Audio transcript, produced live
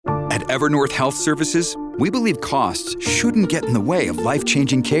At Evernorth Health Services, we believe costs shouldn't get in the way of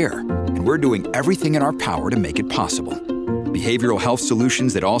life-changing care, and we're doing everything in our power to make it possible. Behavioral health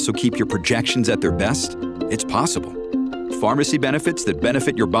solutions that also keep your projections at their best? It's possible. Pharmacy benefits that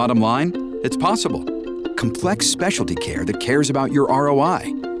benefit your bottom line? It's possible. Complex specialty care that cares about your ROI?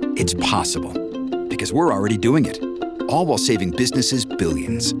 It's possible. Because we're already doing it. All while saving businesses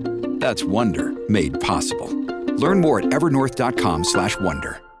billions. That's Wonder made possible. Learn more at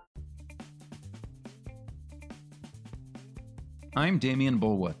evernorth.com/wonder. I'm Damian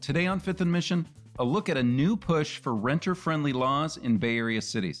Bulwa. Today on Fifth and Mission, a look at a new push for renter-friendly laws in Bay Area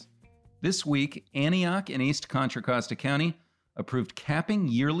cities. This week, Antioch and East Contra Costa County approved capping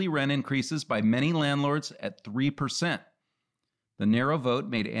yearly rent increases by many landlords at 3%. The narrow vote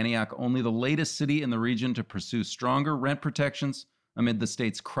made Antioch only the latest city in the region to pursue stronger rent protections amid the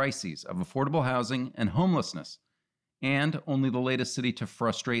state's crises of affordable housing and homelessness, and only the latest city to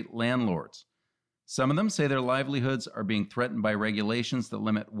frustrate landlords. Some of them say their livelihoods are being threatened by regulations that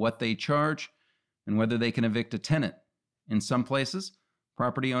limit what they charge and whether they can evict a tenant. In some places,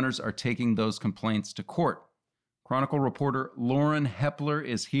 property owners are taking those complaints to court. Chronicle reporter Lauren Hepler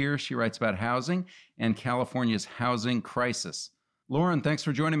is here. She writes about housing and California's housing crisis. Lauren, thanks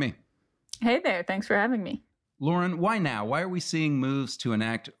for joining me. Hey there. Thanks for having me. Lauren, why now? Why are we seeing moves to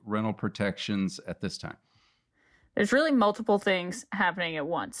enact rental protections at this time? There's really multiple things happening at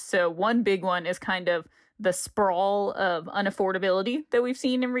once. So one big one is kind of the sprawl of unaffordability that we've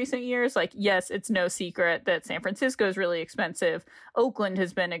seen in recent years. Like, yes, it's no secret that San Francisco is really expensive. Oakland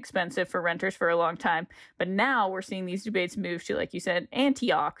has been expensive for renters for a long time. But now we're seeing these debates move to, like you said,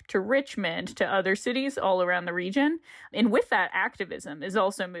 Antioch, to Richmond, to other cities all around the region. And with that, activism is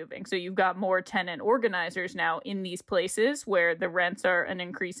also moving. So you've got more tenant organizers now in these places where the rents are an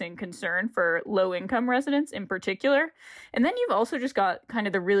increasing concern for low-income residents in particular. And then you've also just got kind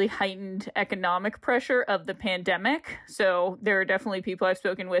of the really heightened economic pressure of the pandemic. So there are definitely people I've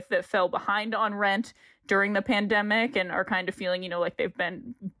spoken with that fell behind on rent during the pandemic and are kind of feeling, like they've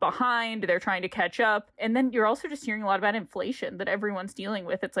been behind, they're trying to catch up. And then you're also just hearing a lot about inflation that everyone's dealing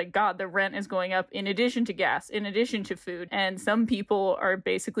with. It's like, God, the rent is going up in addition to gas, in addition to food. And some people are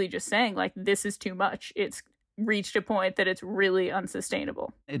basically just saying, like, this is too much. It's reached a point that it's really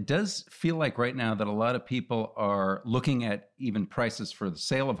unsustainable. It does feel like right now that a lot of people are looking at even prices for the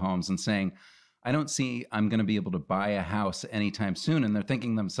sale of homes and saying, I don't see I'm going to be able to buy a house anytime soon. And they're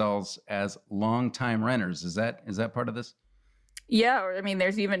thinking themselves as long-time renters. Is that part of this? Yeah, I mean,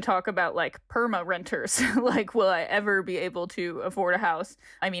 there's even talk about like perma renters. Like, will I ever be able to afford a house?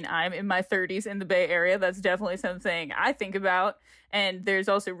 I mean, I'm in my 30s in the Bay Area. That's definitely something I think about. And there's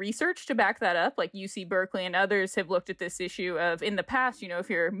also research to back that up. Like UC Berkeley and others have looked at this issue of in the past, if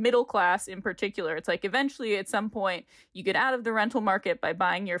you're middle class in particular, it's like eventually at some point you get out of the rental market by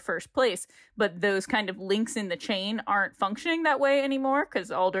buying your first place. But those kind of links in the chain aren't functioning that way anymore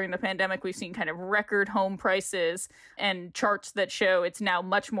because all during the pandemic, we've seen kind of record home prices and charts that show it's now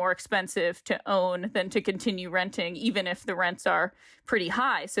much more expensive to own than to continue renting, even if the rents are pretty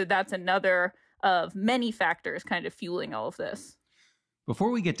high. So that's another of many factors kind of fueling all of this.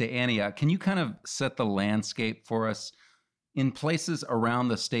 Before we get to Antioch, can you kind of set the landscape for us? In places around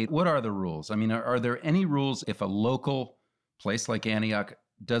the state, what are the rules? I mean, are there any rules if a local place like Antioch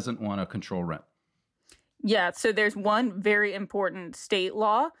doesn't want to control rent? Yeah, so there's one very important state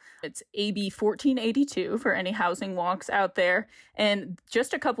law. It's AB 1482 for any housing wonks out there. And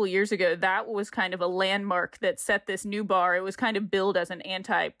just a couple years ago, that was kind of a landmark that set this new bar. It was kind of billed as an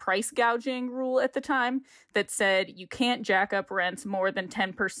anti-price gouging rule at the time that said you can't jack up rents more than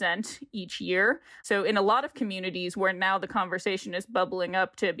 10% each year. So in a lot of communities where now the conversation is bubbling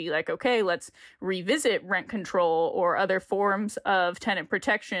up to be like, okay, let's revisit rent control or other forms of tenant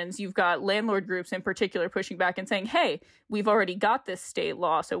protections, you've got landlord groups in particular pushing back and saying, hey, we've already got this state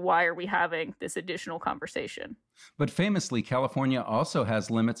law, so why are we having this additional conversation? But famously, California also has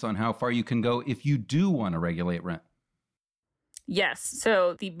limits on how far you can go if you do want to regulate rent. Yes.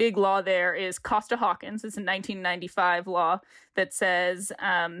 So the big law there is Costa-Hawkins. It's a 1995 law that says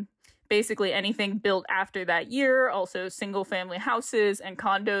basically anything built after that year, also single-family houses and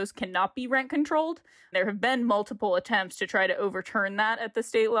condos cannot be rent controlled. There have been multiple attempts to try to overturn that at the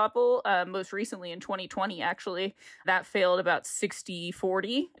state level. Most recently in 2020, actually, that failed about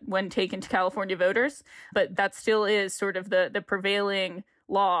 60-40 when taken to California voters. But that still is sort of the prevailing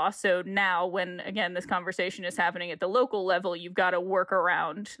law. So now when, again, this conversation is happening at the local level, you've got to work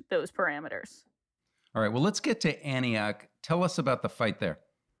around those parameters. All right, well, let's get to Antioch. Tell us about the fight there.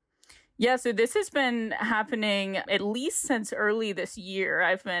 Yeah, so this has been happening at least since early this year.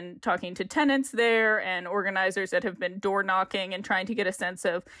 I've been talking to tenants there and organizers that have been door knocking and trying to get a sense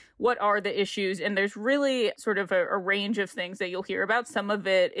of what are the issues. And there's really sort of a range of things that you'll hear about. Some of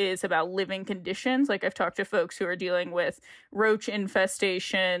it is about living conditions. Like I've talked to folks who are dealing with roach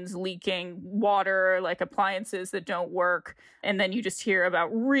infestations, leaking water, like appliances that don't work. And then you just hear about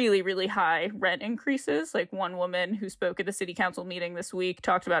really, really high rent increases. Like one woman who spoke at the city council meeting this week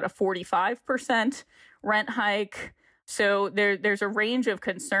talked about a 45% rent hike. So there's a range of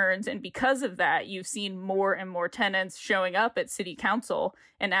concerns. And because of that, you've seen more and more tenants showing up at city council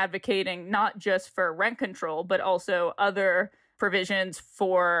and advocating not just for rent control, but also other provisions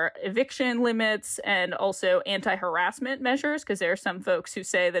for eviction limits and also anti-harassment measures, because there are some folks who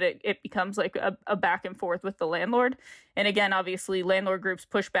say that it becomes like a back and forth with the landlord. And again, obviously, landlord groups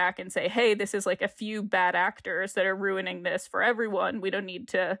push back and say, hey, this is like a few bad actors that are ruining this for everyone. We don't need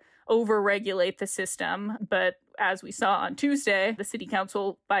to over-regulate the system. But as we saw on Tuesday, the city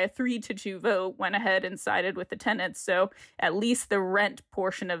council, by a 3-2 vote, went ahead and sided with the tenants. So at least the rent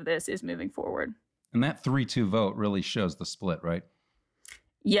portion of this is moving forward. And that 3-2 vote really shows the split, right?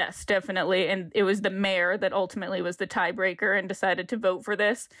 Yes, definitely. And it was the mayor that ultimately was the tiebreaker and decided to vote for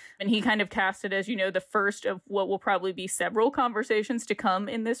this. And he kind of cast it as, the first of what will probably be several conversations to come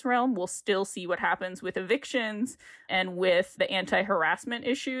in this realm. We'll still see what happens with evictions and with the anti-harassment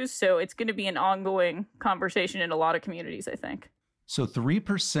issues. So it's going to be an ongoing conversation in a lot of communities, I think. So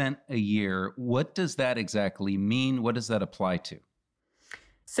 3% a year, what does that exactly mean? What does that apply to?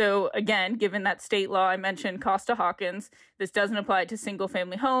 So again, given that state law I mentioned, Costa-Hawkins, this doesn't apply to single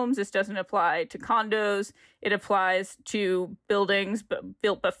family homes. This doesn't apply to condos. It applies to buildings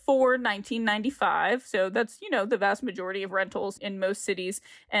built before 1995. So that's, the vast majority of rentals in most cities.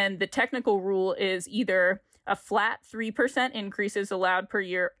 And the technical rule is either a flat 3% increase is allowed per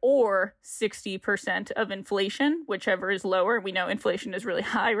year or 60% of inflation, whichever is lower. We know inflation is really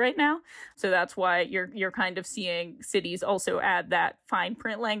high right now. So that's why you're kind of seeing cities also add that fine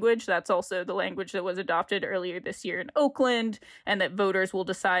print language. That's also the language that was adopted earlier this year in Oakland and that voters will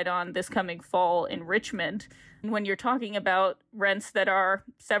decide on this coming fall in Richmond. When you're talking about rents that are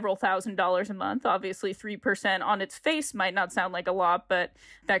several $1,000s a month, obviously 3% on its face might not sound like a lot, but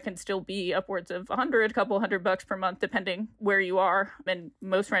that can still be upwards of a couple $100 per month, depending where you are. And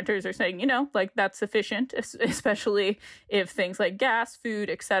most renters are saying, that's sufficient, especially if things like gas, food,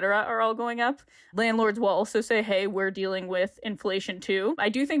 etc. are all going up. Landlords will also say, hey, we're dealing with inflation too. I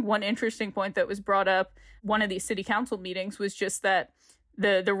do think one interesting point that was brought up one of these city council meetings was just that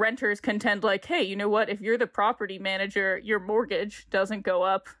the renters contend like, hey, you know what? If you're the property manager, your mortgage doesn't go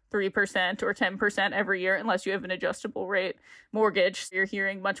up 3% or 10% every year unless you have an adjustable rate mortgage. You're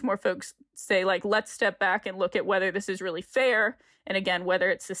hearing much more folks say like, let's step back and look at whether this is really fair. And again,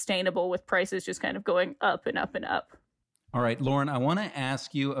 whether it's sustainable with prices just kind of going up and up and up. All right, Lauren, I want to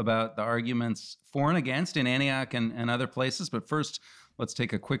ask you about the arguments for and against in Antioch and other places. But first, let's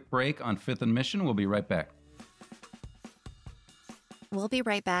take a quick break on Fifth and Mission. We'll be right back. We'll be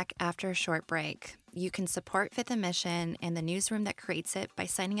right back after a short break. You can support Fifth and Mission and the newsroom that creates it by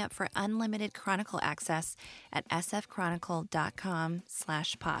signing up for unlimited Chronicle access at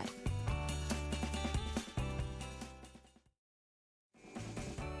sfchronicle.com/pod.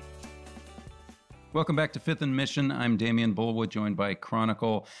 Welcome back to Fifth and Mission. I'm Damian Bulwood, joined by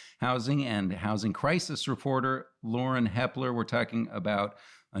Chronicle housing and housing crisis reporter Lauren Hepler. We're talking about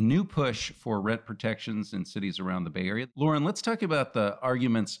a new push for rent protections in cities around the Bay Area. Lauren, let's talk about the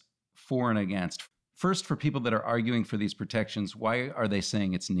arguments for and against. First, for people that are arguing for these protections, why are they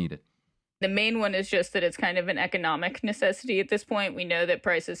saying it's needed? The main one is just that it's kind of an economic necessity at this point. We know that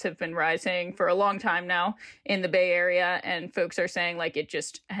prices have been rising for a long time now in the Bay Area, and folks are saying like it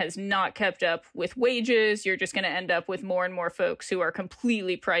just has not kept up with wages. You're just going to end up with more and more folks who are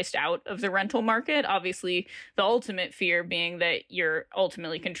completely priced out of the rental market. Obviously, the ultimate fear being that you're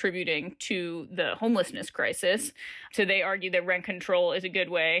ultimately contributing to the homelessness crisis. So they argue that rent control is a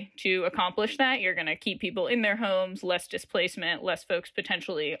good way to accomplish that. You're going to keep people in their homes, less displacement, less folks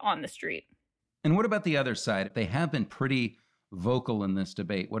potentially on the street. And what about the other side? They have been pretty vocal in this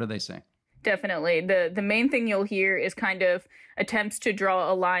debate. What are they saying? Definitely. The main thing you'll hear is kind of attempts to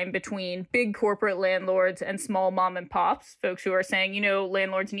draw a line between big corporate landlords and small mom and pops, folks who are saying,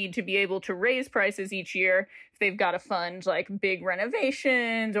 landlords need to be able to raise prices each year if they've got to fund like big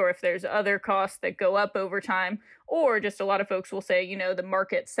renovations or if there's other costs that go up over time. Or just a lot of folks will say, the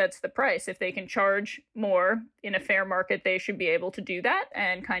market sets the price. If they can charge more in a fair market, they should be able to do that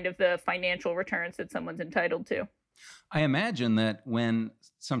and kind of the financial returns that someone's entitled to. I imagine that when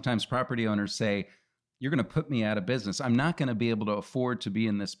sometimes property owners say, you're going to put me out of business. I'm not going to be able to afford to be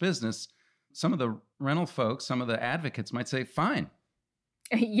in this business. Some of the rental folks, some of the advocates might say, fine.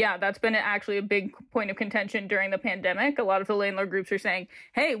 Yeah, that's been actually a big point of contention during the pandemic. A lot of the landlord groups are saying,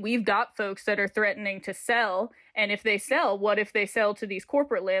 hey, we've got folks that are threatening to sell. And if they sell, what if they sell to these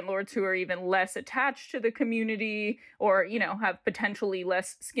corporate landlords who are even less attached to the community or, have potentially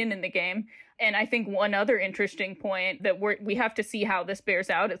less skin in the game? And I think one other interesting point that we have to see how this bears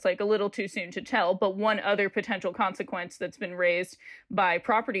out. It's like a little too soon to tell. But one other potential consequence that's been raised by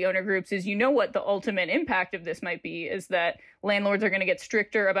property owner groups is, what the ultimate impact of this might be is that landlords are going to get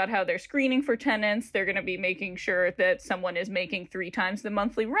stricter about how they're screening for tenants. They're going to be making sure that someone is making 3 times the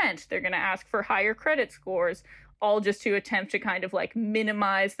monthly rent. They're going to ask for higher credit scores, all just to attempt to kind of like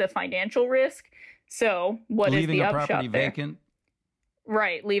minimize the financial risk. So what is the upshot there? Leaving a property vacant.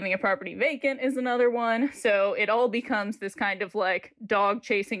 Right. Leaving a property vacant is another one. So it all becomes this kind of like dog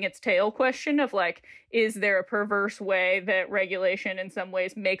chasing its tail question of like, is there a perverse way that regulation in some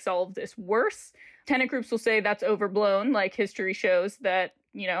ways makes all of this worse? Tenant groups will say that's overblown. Like history shows that,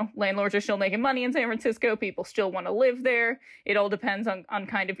 landlords are still making money in San Francisco. People still want to live there. It all depends on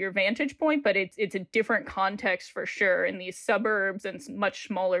kind of your vantage point, but it's a different context for sure in these suburbs and much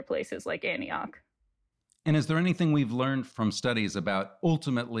smaller places like Antioch. And is there anything we've learned from studies about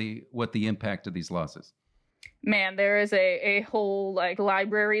ultimately what the impact of these laws is? Man, there is a whole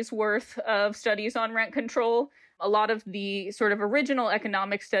library's worth of studies on rent control. A lot of the sort of original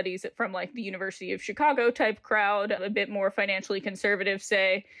economic studies from the University of Chicago type crowd, a bit more financially conservative,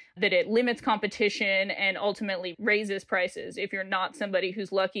 say that it limits competition and ultimately raises prices. If you're not somebody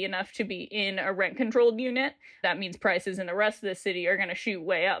who's lucky enough to be in a rent controlled unit, that means prices in the rest of the city are going to shoot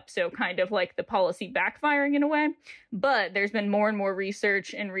way up. So kind of like the policy backfiring in a way. But there's been more and more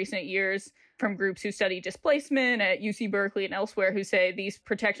research in recent years from groups who study displacement at UC Berkeley and elsewhere who say these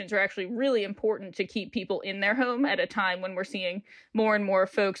protections are actually really important to keep people in their home at a time when we're seeing more and more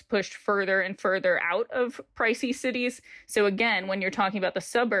folks pushed further and further out of pricey cities. So again, when you're talking about the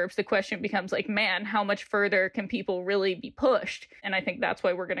suburbs, the question becomes man, how much further can people really be pushed? And I think that's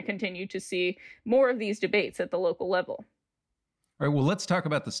why we're going to continue to see more of these debates at the local level. All right, well, let's talk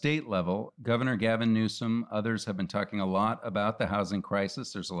about the state level. Governor Gavin Newsom, others have been talking a lot about the housing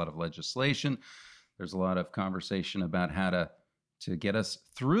crisis. There's a lot of legislation. There's a lot of conversation about how to get us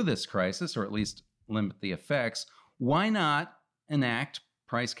through this crisis, or at least limit the effects. Why not enact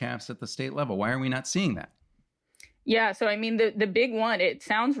price caps at the state level? Why are we not seeing that? Yeah, so I mean, the big one, it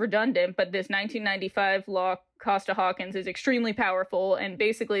sounds redundant, but this 1995 law, Costa-Hawkins, is extremely powerful. And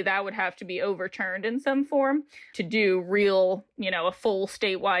basically that would have to be overturned in some form to do real, a full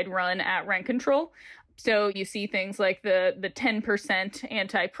statewide run at rent control. So you see things like the 10%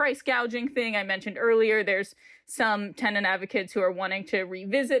 anti-price gouging thing I mentioned earlier. There's some tenant advocates who are wanting to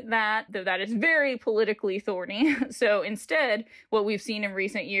revisit that, though that is very politically thorny. So instead, what we've seen in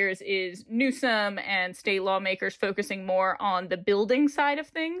recent years is Newsom and state lawmakers focusing more on the building side of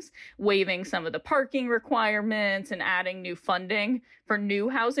things, waiving some of the parking requirements and adding new funding for new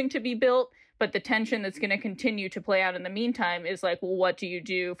housing to be built. But the tension that's going to continue to play out in the meantime is well, what do you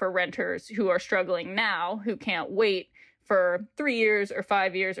do for renters who are struggling now, who can't wait for 3 years or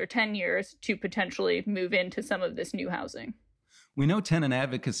 5 years or 10 years to potentially move into some of this new housing? We know tenant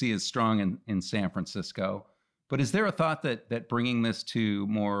advocacy is strong in San Francisco, but is there a thought that bringing this to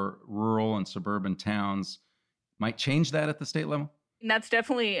more rural and suburban towns might change that at the state level? And that's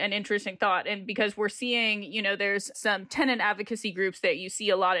definitely an interesting thought. And because we're seeing, there's some tenant advocacy groups that you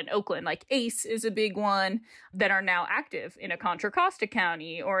see a lot in Oakland, like ACE is a big one, that are now active in a Contra Costa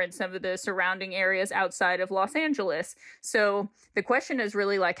County or in some of the surrounding areas outside of Los Angeles. So the question is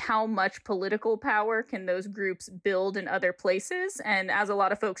really how much political power can those groups build in other places? And as a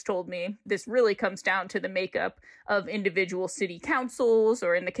lot of folks told me, this really comes down to the makeup of individual city councils,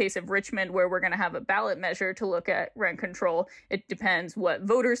 or in the case of Richmond, where we're going to have a ballot measure to look at rent control. It depends what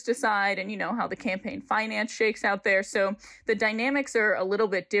voters decide and, how the campaign finance shakes out there. So the dynamics are a little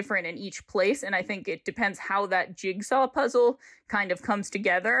bit different in each place. And I think it depends how that jigsaw puzzle kind of comes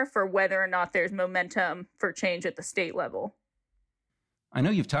together for whether or not there's momentum for change at the state level. I know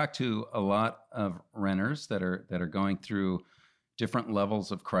you've talked to a lot of renters that are going through different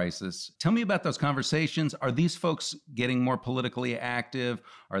levels of crisis. Tell me about those conversations. Are these folks getting more politically active?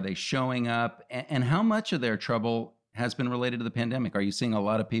 Are they showing up? And how much of their trouble has been related to the pandemic? Are you seeing a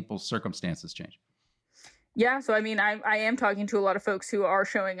lot of people's circumstances change? Yeah, so I mean, I am talking to a lot of folks who are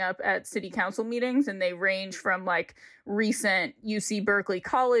showing up at city council meetings, and they range from recent UC Berkeley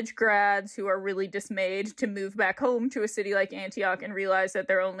college grads who are really dismayed to move back home to a city like Antioch and realize that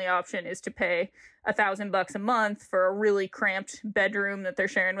their only option is to pay $1,000 a month for a really cramped bedroom that they're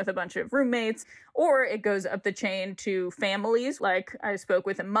sharing with a bunch of roommates, or it goes up the chain to families. Like I spoke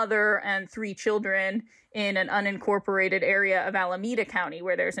with a mother and 3 children in an unincorporated area of Alameda County,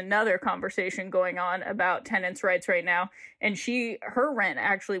 where there's another conversation going on about tenants' rights right now. And her rent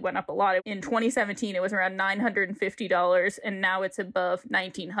actually went up a lot. In 2017, it was around $950, and now it's above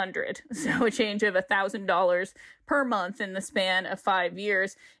 $1,900. So a change of $1,000 per month in the span of 5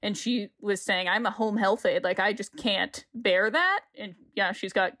 years. And she was saying, I'm a home health aide. Like, I just can't bear that. And yeah,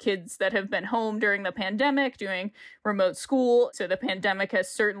 she's got kids that have been home during the pandemic doing remote school. So the pandemic has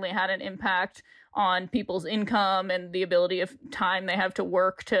certainly had an impact on people's income and the ability of time they have to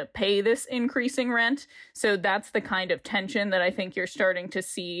work to pay this increasing rent. So that's the kind of tension that I think you're starting to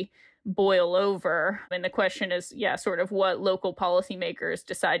see boil over. And the question is, sort of what local policymakers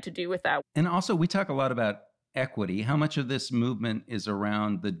decide to do with that. And also, we talk a lot about equity. How much of this movement is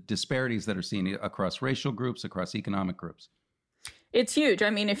around the disparities that are seen across racial groups, across economic groups? It's huge. I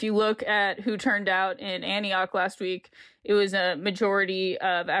mean, if you look at who turned out in Antioch last week, it was a majority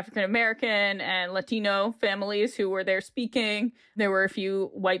of African American and Latino families who were there speaking. There were a few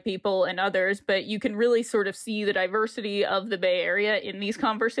white people and others, but you can really sort of see the diversity of the Bay Area in these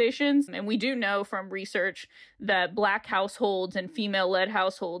conversations. And we do know from research that Black households and female-led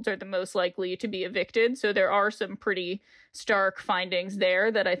households are the most likely to be evicted. So there are some pretty stark findings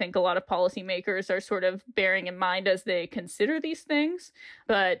there that I think a lot of policymakers are sort of bearing in mind as they consider these things.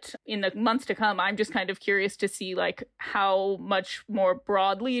 But in the months to come, I'm just kind of curious to see like how much more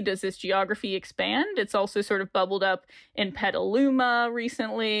broadly does this geography expand? It's also sort of bubbled up in Petaluma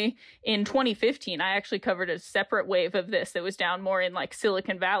recently. In 2015, I actually covered a separate wave of this that was down more in like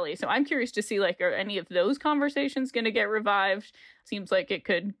Silicon Valley. So I'm curious to see like, are any of those conversations going to get revived? Seems like it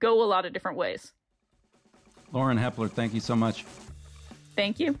could go a lot of different ways. Lauren Hepler, thank you so much.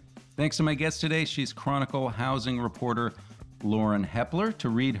 Thank you. Thanks to my guest today. She's Chronicle housing reporter Lauren Hepler. To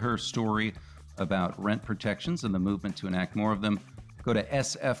read her story about rent protections and the movement to enact more of them, go to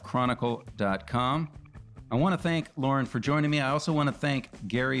sfchronicle.com. I want to thank Lauren for joining me. I also want to thank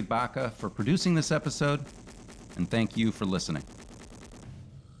Gary Baca for producing this episode, and thank you for listening.